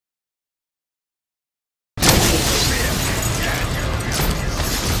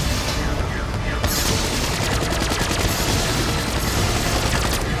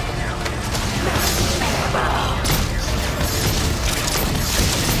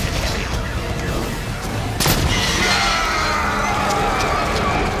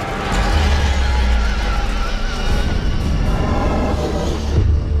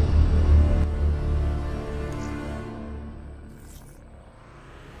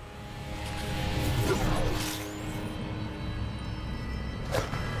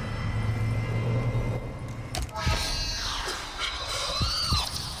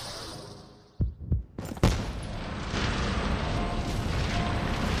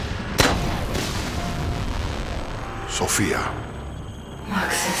Sophia.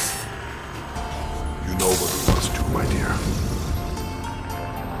 Maxis. You know what we must do, my dear.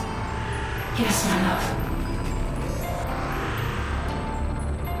 Yes, my love.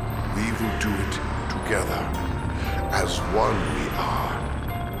 We will do it together. As one we are.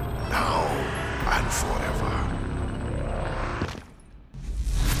 Now and forever.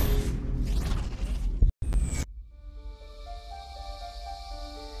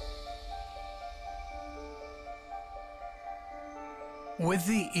 With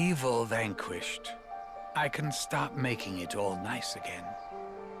the evil vanquished, I can start making it all nice again.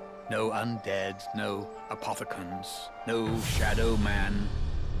 No undead, no apothecons, no shadow man.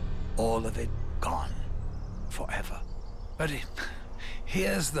 All of it gone. Forever. But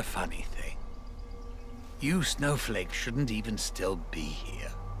here's the funny thing. You snowflakes shouldn't even still be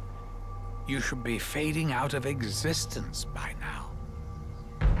here. You should be fading out of existence by now.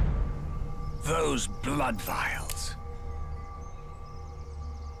 Those blood vials.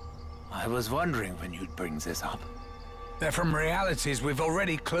 I was wondering when you'd bring this up. They're from realities we've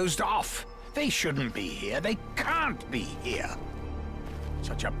already closed off. They shouldn't be here. They can't be here.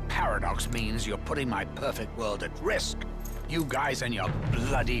 Such a paradox means you're putting my perfect world at risk. You guys and your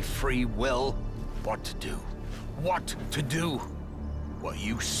bloody free will. What to do? What to do? Well,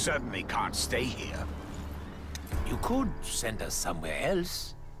 you certainly can't stay here. You could send us somewhere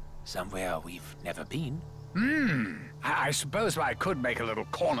else. Somewhere we've never been. I suppose I could make a little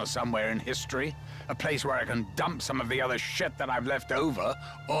corner somewhere in history. A place where I can dump some of the other shit that I've left over.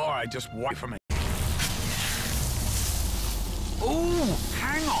 Or I just walk from it. Ooh,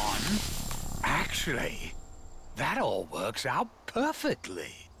 hang on. Actually, that all works out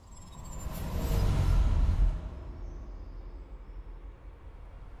perfectly.